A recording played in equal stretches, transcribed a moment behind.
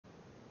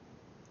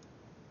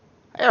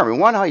Hey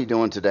everyone, how you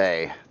doing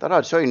today? Thought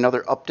I'd show you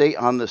another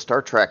update on the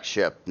Star Trek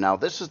ship. Now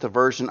this is the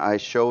version I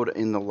showed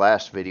in the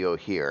last video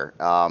here,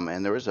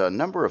 and there was a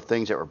number of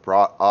things that were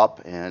brought up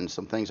and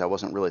some things I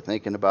wasn't really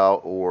thinking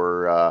about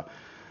or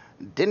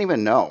didn't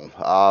even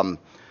know.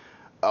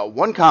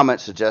 One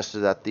comment suggested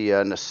that the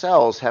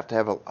nacelles have to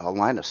have a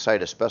line of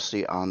sight,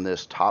 especially on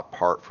this top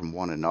part from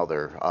one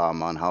another,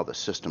 on how the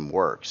system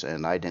works,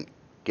 and I didn't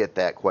get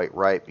that quite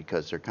right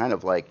because they're kind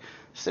of like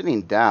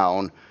sitting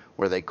down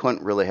where they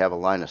couldn't really have a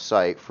line of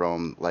sight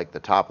from like the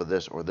top of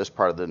this or this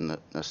part of the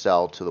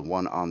nacelle to the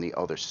one on the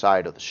other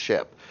side of the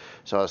ship.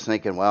 So I was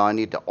thinking, well, I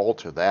need to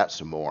alter that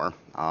some more.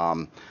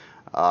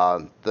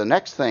 The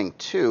next thing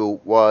too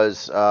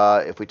was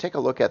if we take a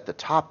look at the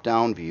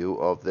top-down view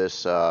of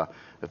this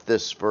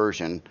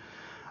version,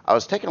 I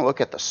was taking a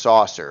look at the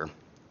saucer,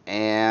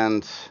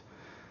 and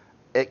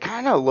it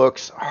kind of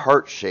looks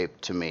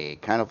heart-shaped to me,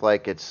 kind of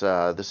like it's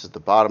this is the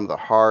bottom of the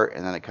heart,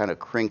 and then it kind of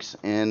crinks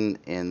in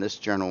this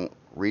general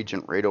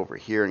region right over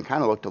here, and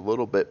kind of looked a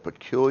little bit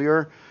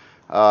peculiar.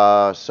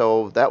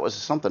 So that was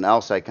something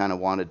else I kind of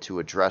wanted to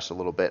address a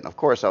little bit. And of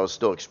course, I was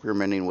still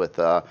experimenting with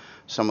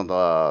some of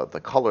the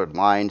colored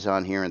lines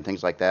on here and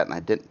things like that, and I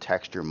didn't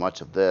texture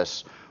much of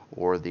this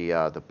or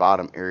the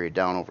bottom area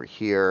down over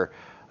here.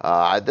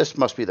 This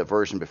must be the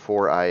version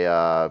before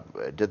I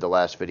did the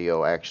last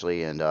video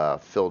actually, and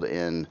filled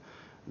in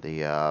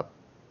the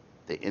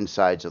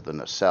insides of the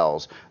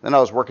nacelles. Then I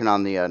was working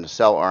on the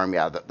nacelle arm.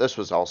 Yeah, this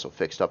was also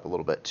fixed up a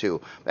little bit too.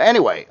 But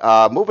anyway,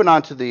 moving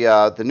on to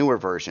the newer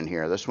version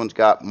here. This one's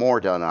got more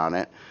done on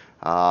it.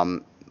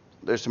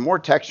 There's some more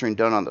texturing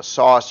done on the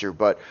saucer,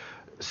 but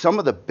some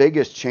of the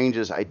biggest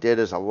changes I did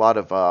is a lot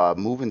of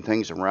moving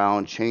things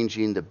around,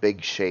 changing the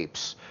big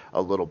shapes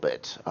a little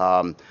bit.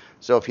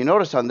 So if you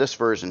notice on this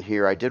version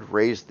here, I did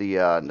raise the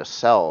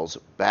nacelles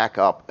back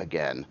up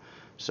again.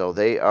 So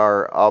they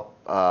are up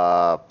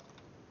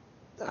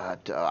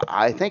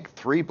I think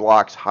 3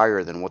 blocks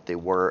higher than what they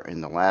were in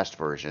the last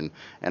version,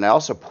 and I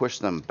also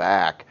pushed them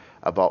back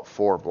about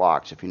 4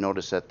 blocks. If you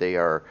notice that they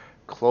are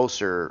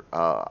closer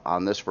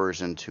on this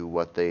version to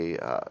what they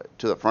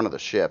to the front of the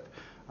ship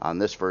on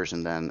this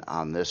version than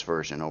on this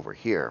version over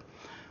here.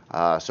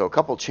 So a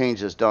couple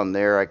changes done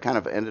there. I kind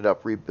of ended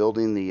up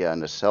rebuilding the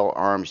nacelle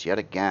arms yet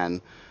again,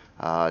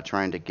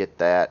 trying to get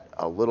that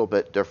a little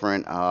bit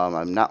different.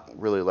 I'm not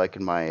really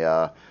liking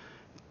my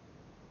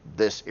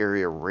this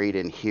area right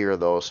in here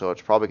though, so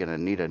it's probably going to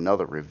need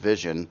another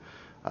revision.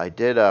 I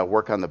did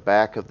work on the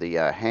back of the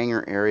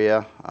hangar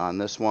area on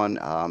this one,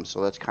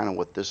 so that's kind of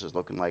what this is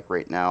looking like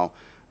right now.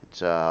 It's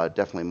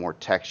definitely more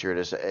textured.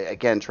 It's,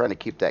 again, trying to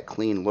keep that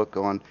clean look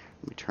going.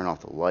 Let me turn off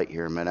the light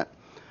here a minute.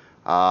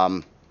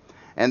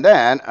 And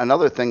then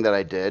another thing that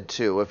I did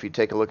too, if you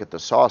take a look at the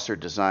saucer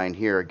design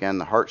here, again,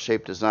 the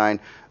heart-shaped design,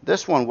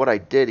 this one, what I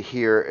did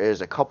here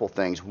is a couple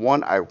things.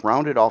 One, I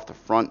rounded off the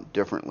front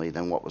differently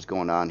than what was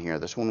going on here.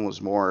 This one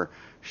was more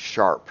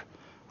sharp.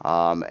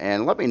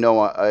 And let me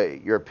know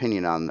your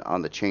opinion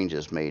on the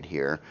changes made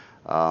here,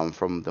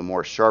 from the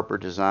more sharper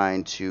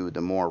design to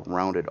the more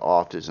rounded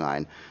off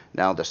design.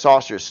 Now the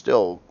saucer is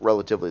still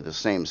relatively the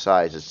same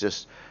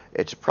size.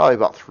 It's probably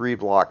about 3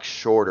 blocks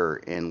shorter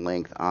in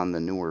length on the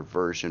newer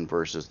version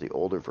versus the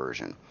older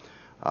version.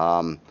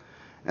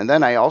 And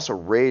then I also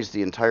raised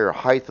the entire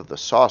height of the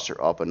saucer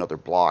up another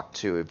block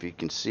too. If you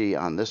can see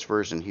on this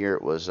version here,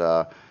 it was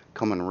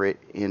coming right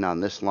in on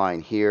this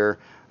line here.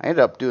 I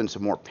ended up doing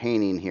some more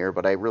painting here,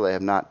 but I really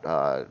have not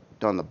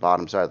done the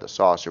bottom side of the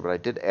saucer. But I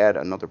did add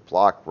another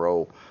block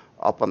row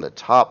up on the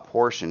top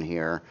portion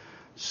here,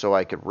 so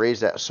I could raise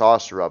that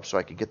saucer up so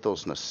I could get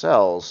those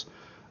nacelles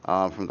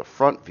from the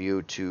front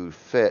view to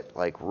fit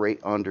like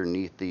right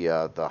underneath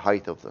the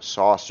height of the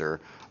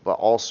saucer, but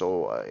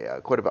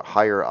also quite a bit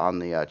higher on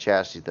the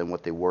chassis than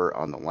what they were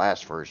on the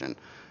last version.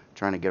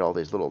 Trying to get all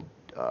these little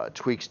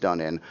tweaks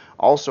done in.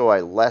 Also,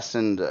 I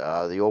lessened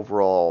the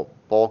overall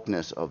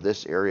bulkness of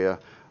this area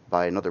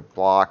by another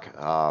block.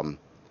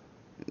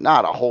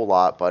 Not a whole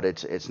lot, but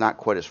it's not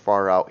quite as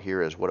far out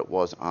here as what it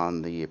was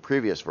on the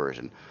previous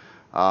version.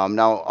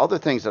 Now, other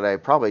things that I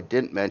probably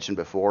didn't mention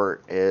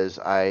before is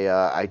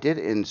I did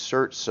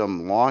insert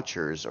some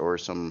launchers or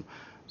some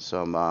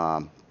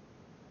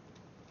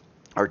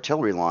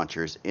artillery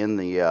launchers in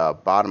the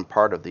bottom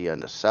part of the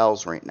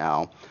nacelles right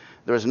now.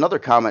 There was another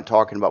comment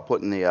talking about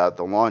putting the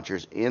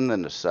launchers in the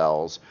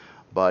nacelles,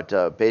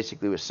 but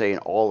basically was saying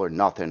all or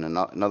nothing.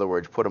 In other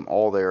words, put them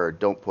all there or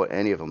don't put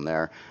any of them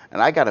there. And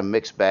I got a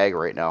mixed bag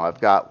right now. I've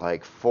got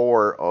like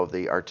 4 of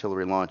the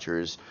artillery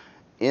launchers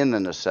in the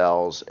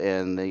nacelles,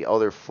 and the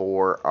other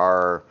 4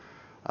 are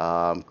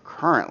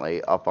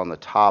currently up on the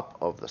top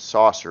of the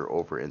saucer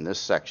over in this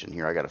section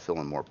here. I got to fill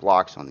in more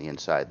blocks on the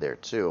inside there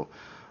too.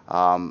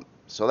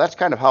 So that's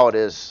kind of how it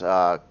is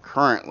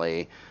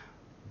currently,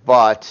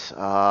 but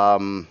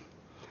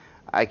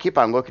I keep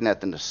on looking at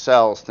the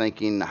nacelles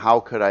thinking, how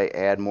could I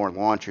add more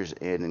launchers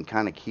in and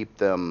kind of keep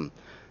them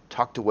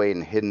tucked away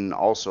and hidden,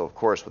 also of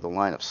course with a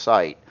line of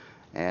sight.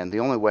 And the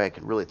only way I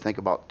can really think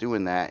about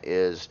doing that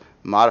is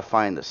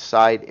modifying the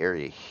side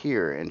area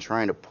here and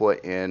trying to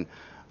put in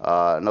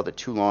another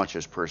 2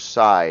 launchers per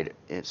side,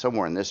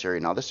 somewhere in this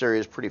area. Now this area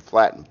is pretty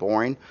flat and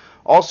boring.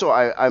 Also,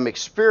 I'm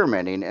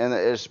experimenting, and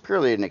it's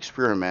purely an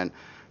experiment,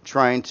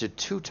 trying to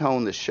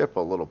two-tone the ship a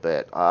little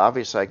bit.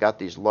 Obviously, I got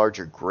these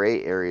larger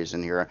gray areas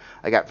in here.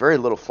 I got very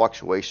little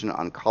fluctuation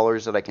on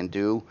colors that I can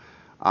do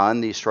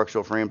on these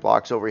structural frame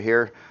blocks over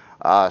here.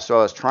 So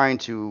I was trying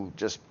to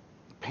just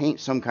paint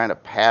some kind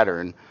of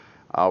pattern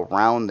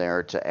around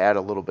there to add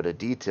a little bit of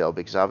detail,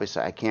 because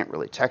obviously I can't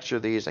really texture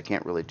these. I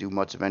can't really do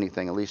much of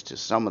anything, at least to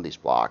some of these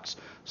blocks.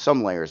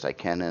 Some layers I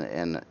can,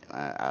 and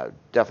I'm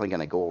definitely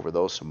going to go over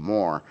those some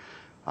more.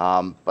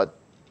 But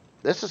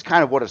this is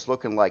kind of what it's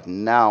looking like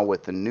now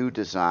with the new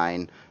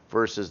design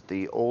versus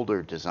the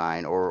older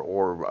design,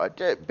 or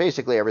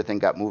basically everything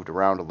got moved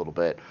around a little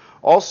bit.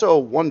 Also,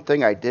 one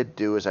thing I did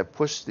do is I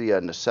pushed the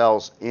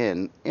nacelles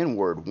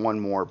inward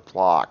one more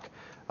block.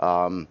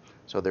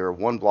 So they were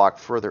 1 block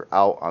further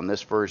out on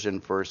this version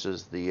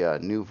versus the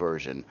new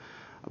version.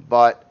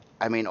 But,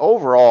 I mean,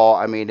 overall,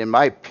 I mean, in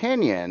my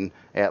opinion,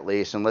 at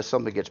least, unless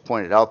something gets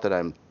pointed out that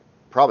I'm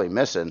probably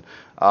missing,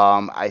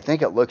 I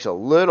think it looks a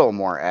little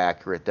more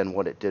accurate than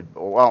what it did.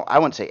 Well, I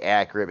wouldn't say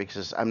accurate,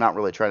 because I'm not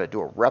really trying to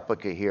do a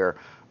replica here,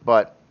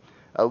 but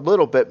a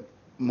little bit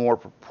more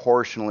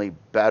proportionally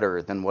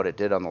better than what it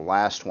did on the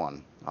last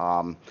one.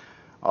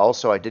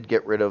 Also, I did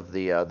get rid of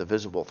the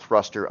visible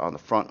thruster on the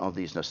front of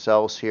these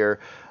nacelles here,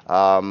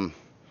 and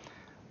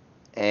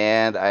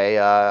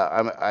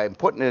I'm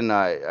putting in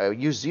I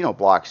use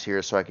Xenoblocks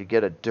here so I could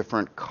get a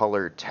different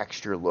color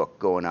texture look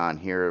going on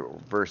here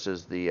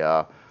versus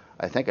the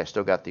I think I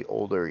still got the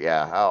older.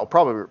 Yeah, I'll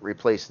probably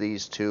replace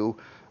these two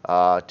to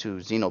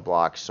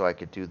Xenoblocks so I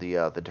could do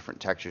the different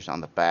textures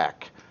on the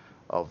back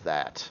of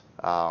that.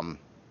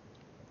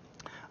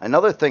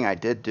 Another thing I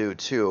did do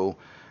too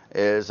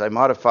is I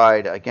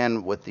modified,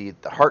 again, with the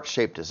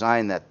heart-shaped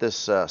design that this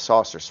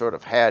saucer sort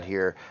of had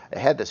here. It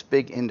had this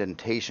big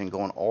indentation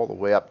going all the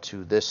way up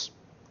to this,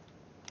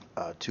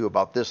 to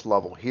about this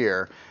level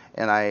here.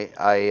 And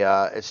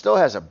it still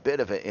has a bit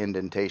of an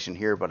indentation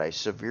here, but I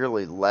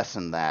severely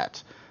lessened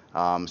that.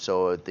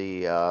 So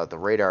the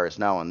radar is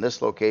now in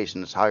this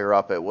location. It's higher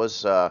up. It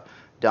was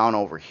down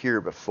over here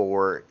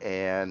before,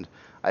 and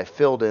I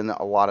filled in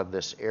a lot of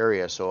this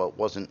area so it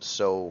wasn't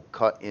so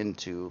cut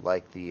into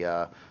like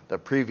the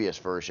previous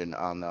version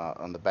on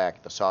the back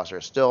of the saucer.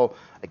 It still,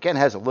 again,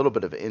 has a little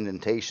bit of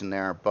indentation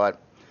there,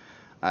 but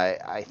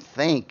I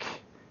think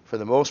for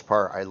the most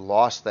part I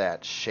lost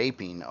that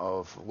shaping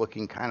of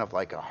looking kind of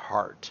like a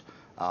heart.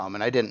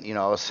 And I didn't,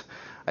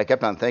 I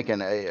kept on thinking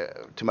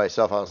to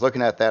myself, I was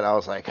looking at that and I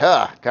was like,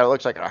 kind of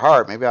looks like a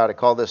heart. Maybe I ought to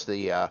call this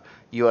the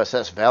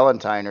USS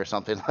Valentine or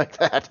something like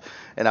that.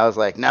 And I was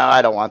like, no,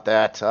 I don't want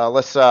that.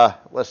 Let's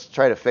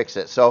try to fix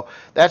it. So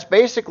that's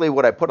basically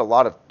what I put a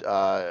lot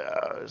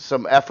of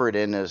some effort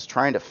in, is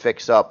trying to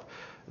fix up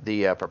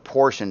the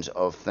proportions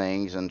of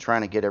things and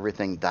trying to get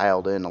everything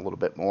dialed in a little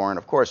bit more. And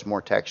of course,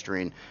 more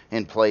texturing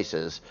in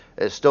places.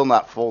 It's still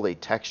not fully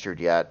textured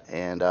yet.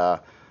 And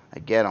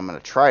again, I'm going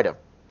to try to,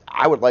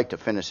 I would like to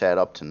finish that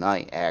up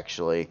tonight,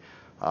 actually,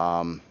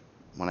 when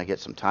I get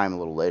some time a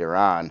little later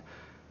on,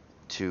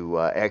 to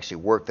actually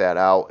work that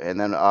out. And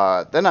then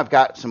I've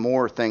got some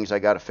more things I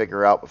got to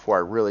figure out before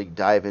I really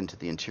dive into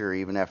the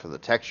interior, even after the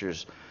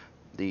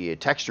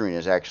texturing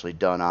is actually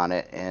done on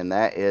it. And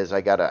that is,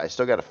 I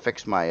still got to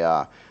fix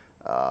my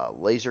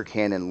laser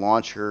cannon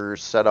launcher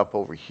setup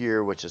over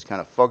here, which is kind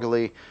of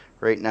fuggly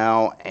right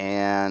now.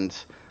 And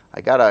I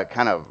gotta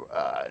kind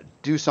of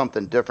do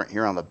something different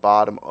here on the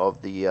bottom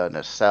of the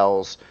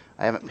nacelles.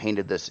 I haven't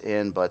painted this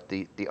in, but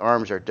the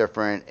arms are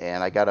different,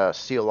 and I gotta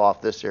seal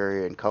off this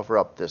area and cover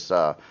up this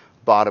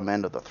bottom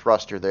end of the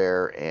thruster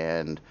there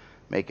and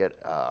make it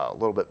a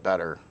little bit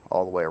better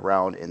all the way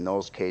around in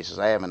those cases.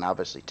 I haven't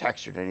obviously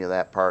textured any of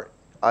that part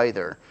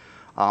either.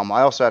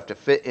 I also have to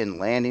fit in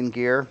landing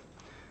gear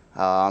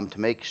to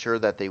make sure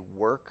that they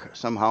work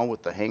somehow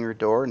with the hangar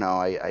door. Now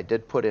I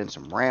did put in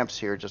some ramps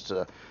here just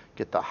to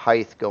get the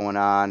height going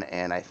on,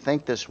 and I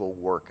think this will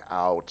work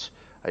out.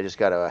 I just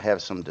got to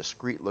have some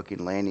discreet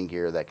looking landing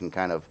gear that can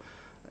kind of,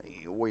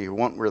 where you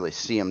won't really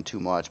see them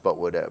too much, but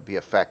would be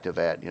effective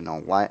at,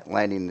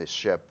 landing this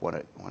ship when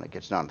it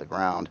gets down to the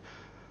ground,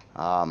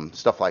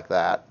 stuff like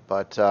that.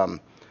 But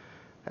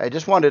I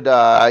just wanted,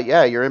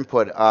 your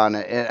input on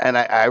it, and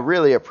I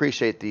really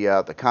appreciate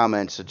the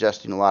comments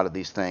suggesting a lot of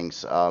these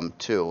things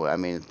too. I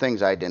mean,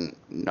 things I didn't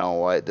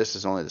know. This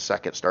is only the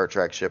second Star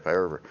Trek ship I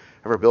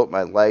ever built in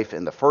my life,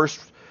 and the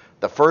first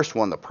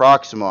one, the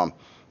Proxima,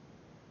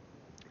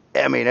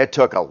 I mean, it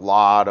took a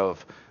lot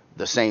of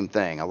the same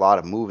thing, a lot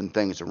of moving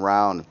things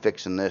around and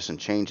fixing this and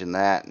changing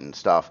that and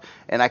stuff.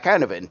 And I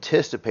kind of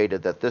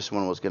anticipated that this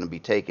one was going to be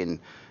taking,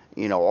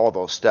 all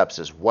those steps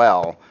as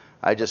well.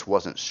 I just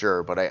wasn't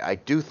sure, but I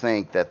do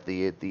think that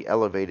the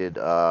elevated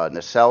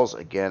nacelles,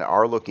 again,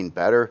 are looking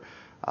better.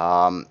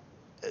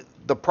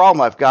 The problem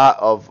I've got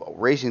of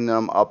raising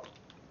them up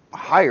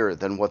higher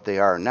than what they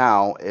are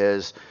now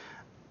is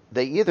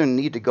they either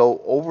need to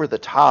go over the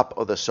top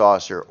of the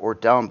saucer or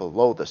down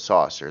below the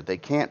saucer. They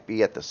can't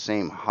be at the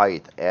same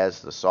height as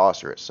the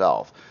saucer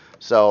itself.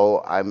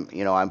 So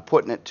I'm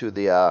putting it to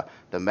the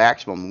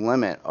maximum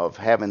limit of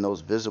having those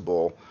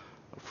visible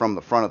from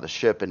the front of the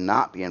ship and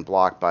not being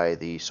blocked by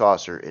the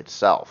saucer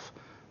itself.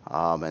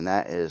 And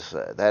that is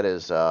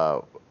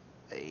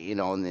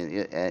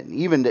and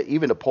even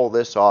to pull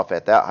this off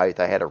at that height,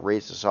 I had to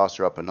raise the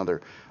saucer up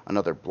another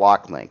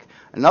block length.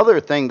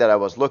 Another thing that I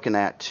was looking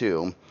at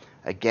too,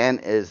 again,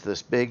 is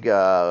this big,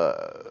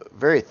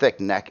 very thick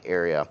neck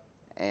area,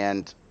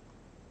 and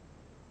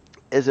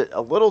is it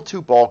a little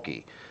too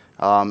bulky?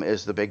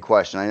 Is the big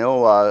question. I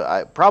know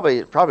I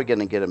probably going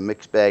to get a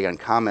mixed bag on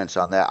comments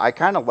on that. I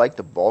kind of like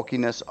the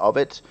bulkiness of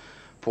it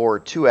for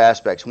two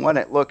aspects. One,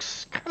 it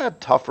looks kind of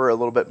tougher, a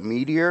little bit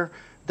meatier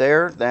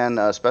there than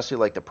especially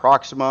like the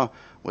Proxima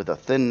with a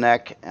thin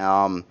neck,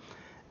 and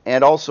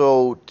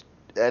also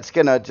it's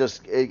gonna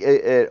just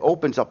it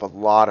opens up a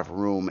lot of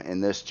room in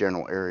this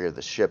general area of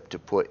the ship to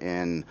put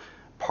in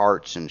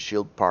parts and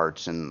shield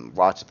parts and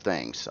lots of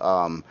things.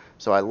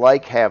 So I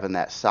like having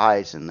that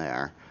size in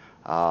there.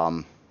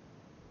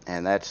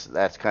 And that's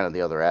kind of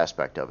the other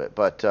aspect of it.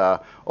 But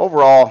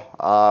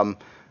overall,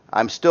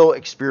 I'm still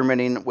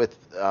experimenting with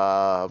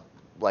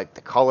like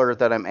the color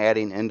that I'm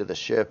adding into the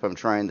ship. I'm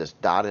trying this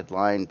dotted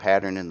line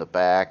pattern in the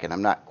back, and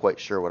I'm not quite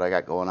sure what I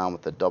got going on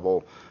with the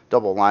double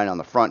line on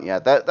the front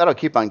yet. That'll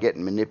keep on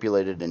getting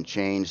manipulated and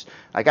changed.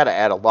 I got to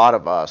add a lot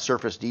of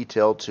surface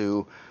detail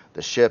to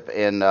the ship,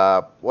 and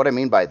what I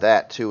mean by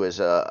that too is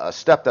a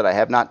step that I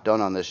have not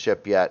done on this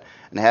ship yet,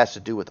 and it has to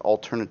do with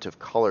alternative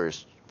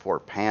colors for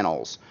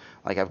panels.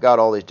 Like I've got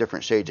all these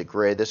different shades of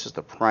gray. This is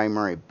the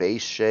primary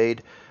base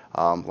shade.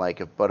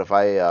 But if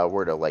I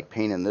were to like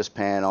paint in this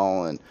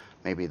panel and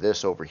maybe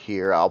this over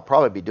here, I'll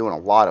probably be doing a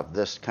lot of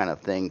this kind of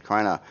thing,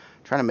 trying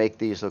to make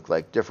these look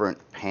like different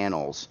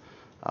panels,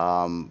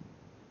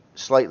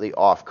 slightly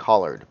off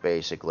colored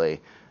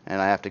basically.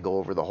 And I have to go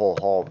over the whole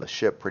hull of the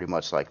ship pretty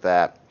much like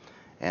that.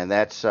 And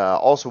that's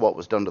also what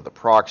was done to the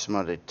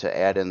Proxima to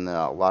add in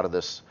a lot of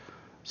this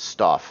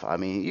stuff. I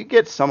mean, you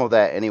get some of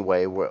that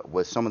anyway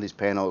with some of these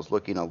panels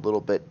looking a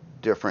little bit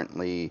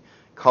differently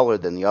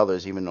colored than the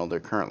others, even though they're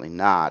currently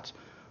not,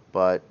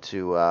 but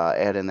to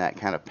add in that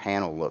kind of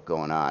panel look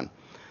going on.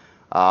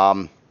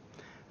 As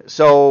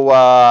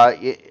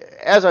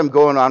I'm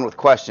going on with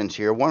questions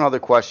here, one other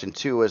question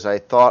too is I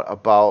thought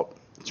about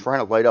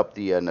trying to light up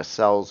the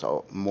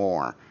nacelles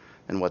more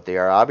than what they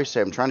are.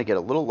 Obviously, I'm trying to get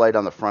a little light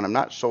on the front. I'm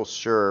not so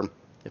sure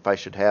if I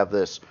should have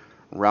this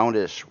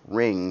roundish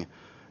ring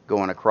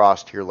going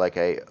across here like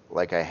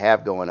I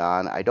have going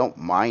on. I don't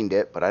mind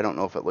it, but I don't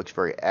know if it looks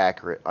very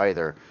accurate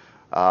either.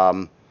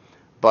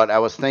 But I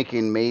was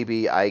thinking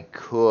maybe I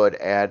could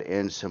add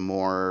in some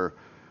more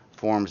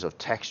forms of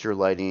texture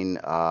lighting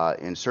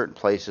in certain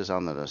places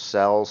on the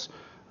nacelles,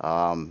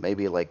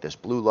 maybe like this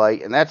blue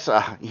light. And that's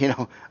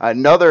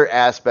another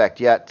aspect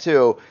yet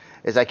too,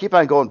 is I keep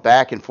on going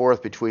back and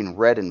forth between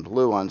red and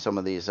blue on some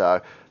of these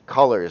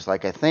colors.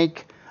 Like I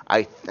think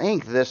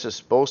this is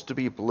supposed to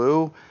be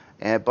blue,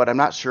 but I'm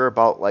not sure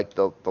about like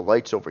the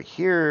lights over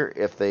here,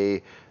 if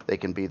they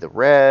can be the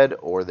red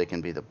or they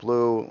can be the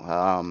blue,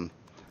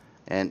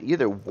 and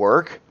either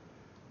work.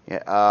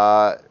 And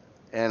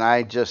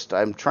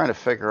I'm trying to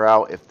figure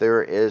out if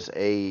there is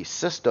a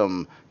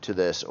system to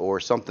this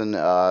or something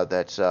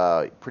that's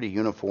pretty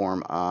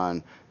uniform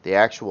on the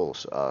actual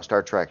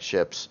Star Trek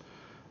ships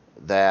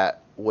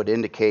that would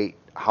indicate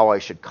how I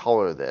should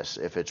color this,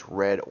 if it's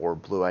red or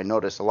blue. I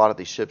notice a lot of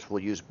these ships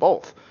will use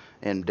both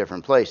in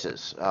different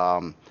places.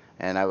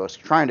 And I was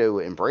trying to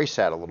embrace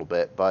that a little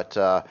bit, but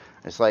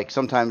it's like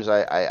sometimes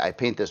I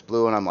paint this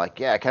blue and I'm like,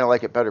 yeah, I kind of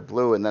like it better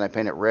blue, and then I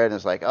paint it red and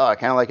it's like, oh, I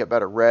kind of like it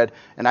better red,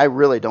 and I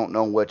really don't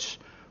know which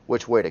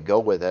way to go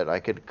with it. I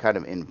could kind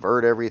of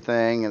invert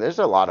everything, and there's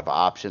a lot of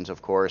options,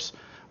 of course,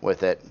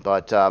 with it.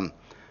 But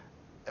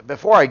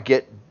before I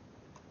get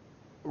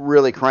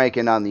really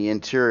cranking on the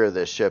interior of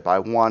this ship, I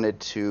wanted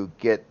to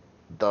get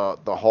the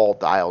hull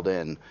dialed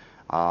in.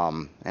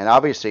 And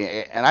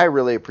obviously, and I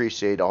really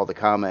appreciate all the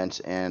comments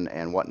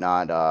and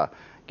whatnot,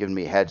 giving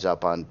me heads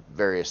up on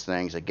various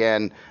things.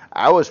 Again,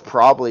 I was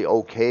probably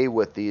okay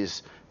with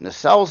these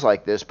nacelles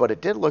like this, but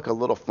it did look a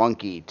little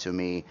funky to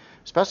me,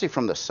 especially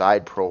from the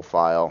side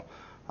profile.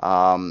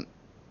 And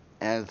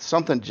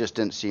something just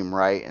didn't seem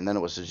right. And then it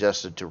was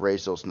suggested to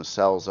raise those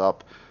nacelles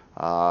up,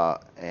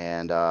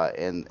 and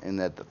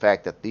that the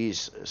fact that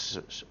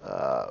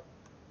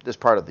this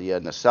part of the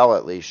nacelle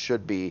at least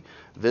should be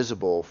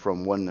visible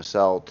from one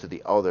nacelle to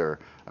the other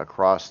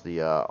across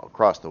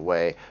the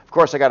way. Of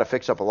course, I got to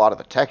fix up a lot of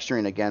the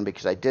texturing again,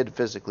 because I did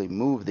physically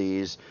move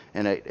these,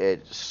 and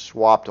it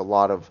swapped a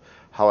lot of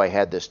how I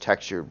had this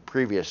texture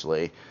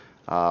previously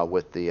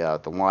with the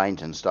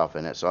lines and stuff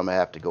in it. So I'm gonna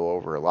have to go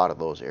over a lot of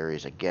those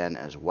areas again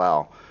as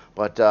well.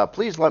 But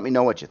please let me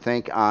know what you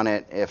think on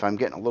it, if I'm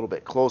getting a little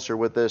bit closer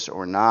with this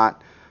or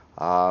not.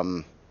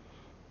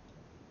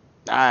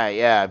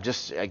 Yeah,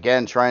 just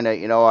again trying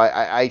to,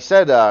 I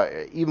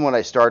said even when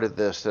I started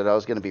this that I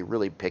was going to be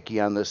really picky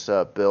on this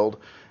build,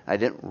 I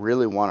didn't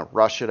really want to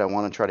rush it. I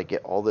want to try to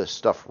get all this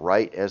stuff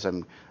right as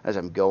I'm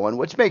going,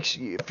 which makes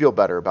you feel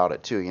better about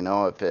it too. You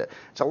know, if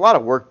it's a lot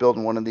of work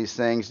building one of these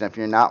things, and if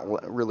you're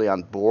not really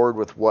on board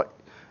with what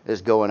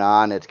is going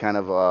on, it's kind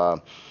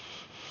of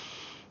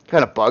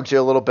bugs you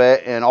a little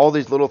bit. And all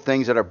these little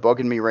things that are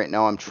bugging me right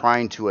now, I'm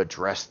trying to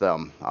address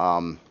them.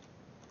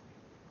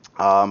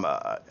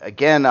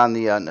 Again, on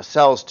the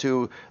nacelles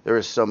too, there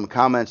is some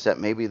comments that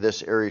maybe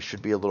this area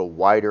should be a little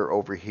wider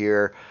over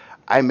here.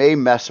 I may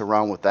mess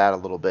around with that a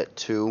little bit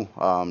too,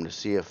 to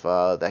see if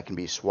that can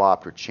be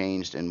swapped or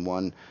changed in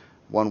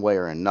one way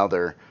or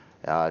another,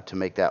 to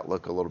make that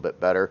look a little bit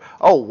better.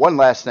 Oh, one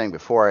last thing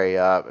before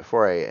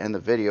I end the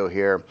video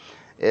here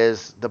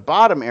is the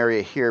bottom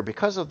area here,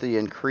 because of the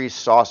increased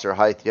saucer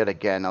height yet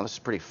again. Now this is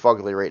pretty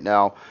fugly right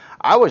now.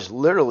 I was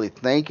literally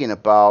thinking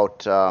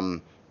about,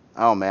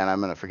 oh man,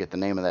 I'm gonna forget the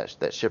name of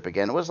that ship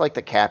again. It was like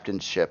the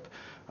captain's ship,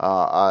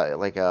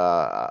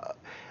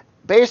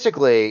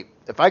 basically,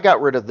 if I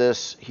got rid of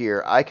this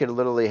here, I could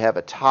literally have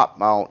a top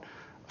mount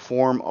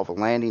form of a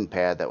landing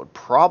pad that would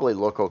probably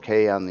look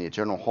okay on the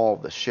general hull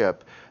of the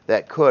ship,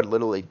 that could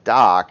literally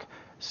dock,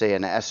 say,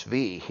 an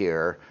SV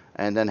here,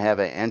 and then have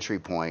an entry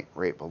point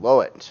right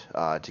below it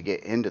to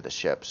get into the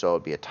ship. So it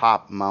would be a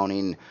top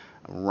mounting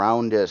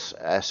roundest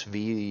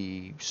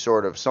SV,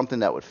 sort of something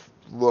that would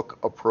look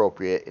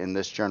appropriate in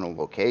this general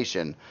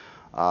location,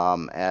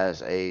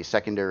 as a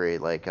secondary,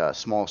 like a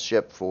small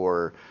ship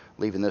for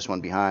leaving this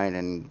one behind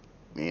and,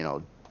 you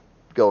know,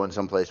 going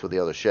someplace with the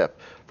other ship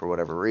for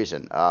whatever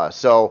reason.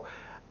 So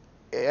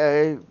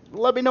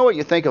let me know what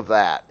you think of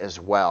that as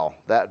well.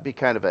 That'd be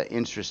kind of an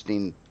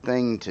interesting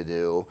thing to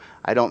do.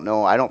 I don't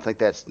know. I don't think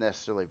that's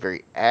necessarily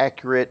very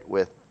accurate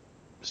with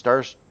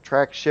Star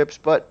Trek ships,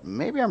 but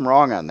maybe I'm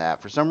wrong on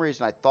that. For some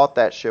reason, I thought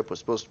that ship was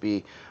supposed to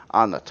be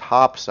on the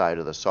top side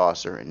of the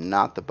saucer and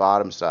not the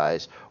bottom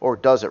side. Or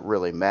does it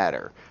really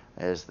matter?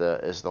 Is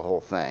the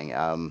whole thing?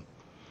 Yeah.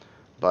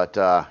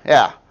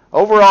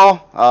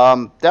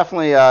 Overall,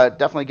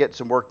 definitely get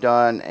some work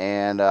done,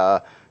 and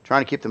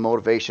trying to keep the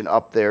motivation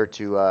up there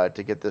to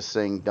get this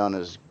thing done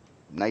as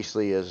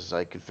nicely as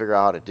I can figure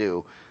out how to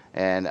do.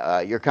 And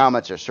your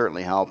comments are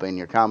certainly helping.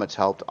 Your comments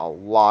helped a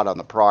lot on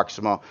the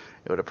Proxima.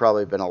 It would have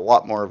probably been a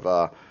lot more of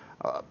a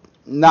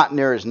not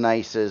near as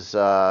nice as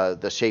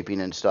the shaping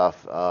and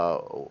stuff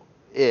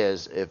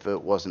is if it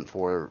wasn't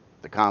for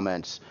the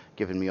comments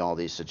giving me all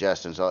these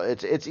suggestions. So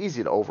it's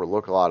easy to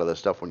overlook a lot of this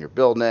stuff when you're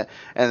building it,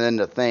 and then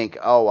to think,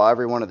 oh, well,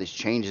 every one of these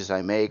changes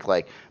I make,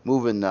 like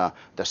moving the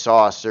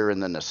saucer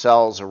and the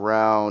nacelles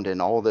around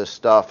and all this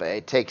stuff,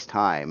 it takes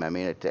time. I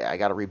mean, I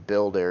got to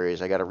rebuild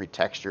areas, I got to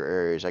retexture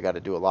areas, I got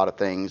to do a lot of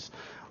things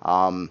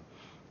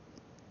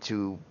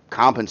to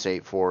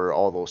compensate for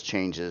all those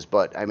changes.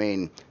 But I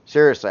mean,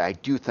 seriously, I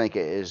do think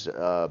it is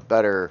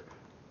better,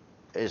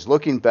 is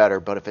looking better.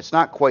 But if it's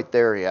not quite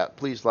there yet,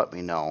 please let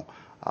me know.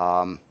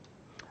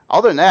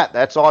 Other than that,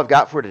 that's all I've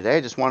got for today.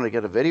 I just wanted to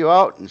get a video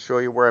out and show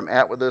you where I'm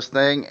at with this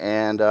thing,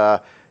 and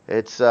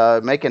it's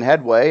making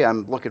headway.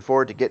 I'm looking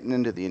forward to getting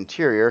into the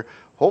interior.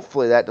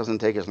 Hopefully that doesn't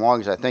take as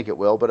long as I think it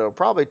will, but it'll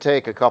probably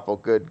take a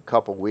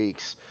couple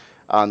weeks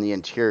on the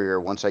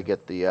interior once I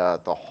get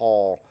the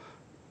hull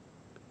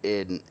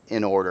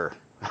in order.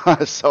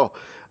 So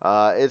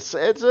it's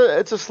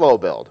a slow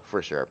build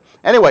for sure.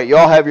 Anyway, you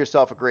all have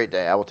yourself a great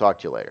day. I will talk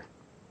to you later.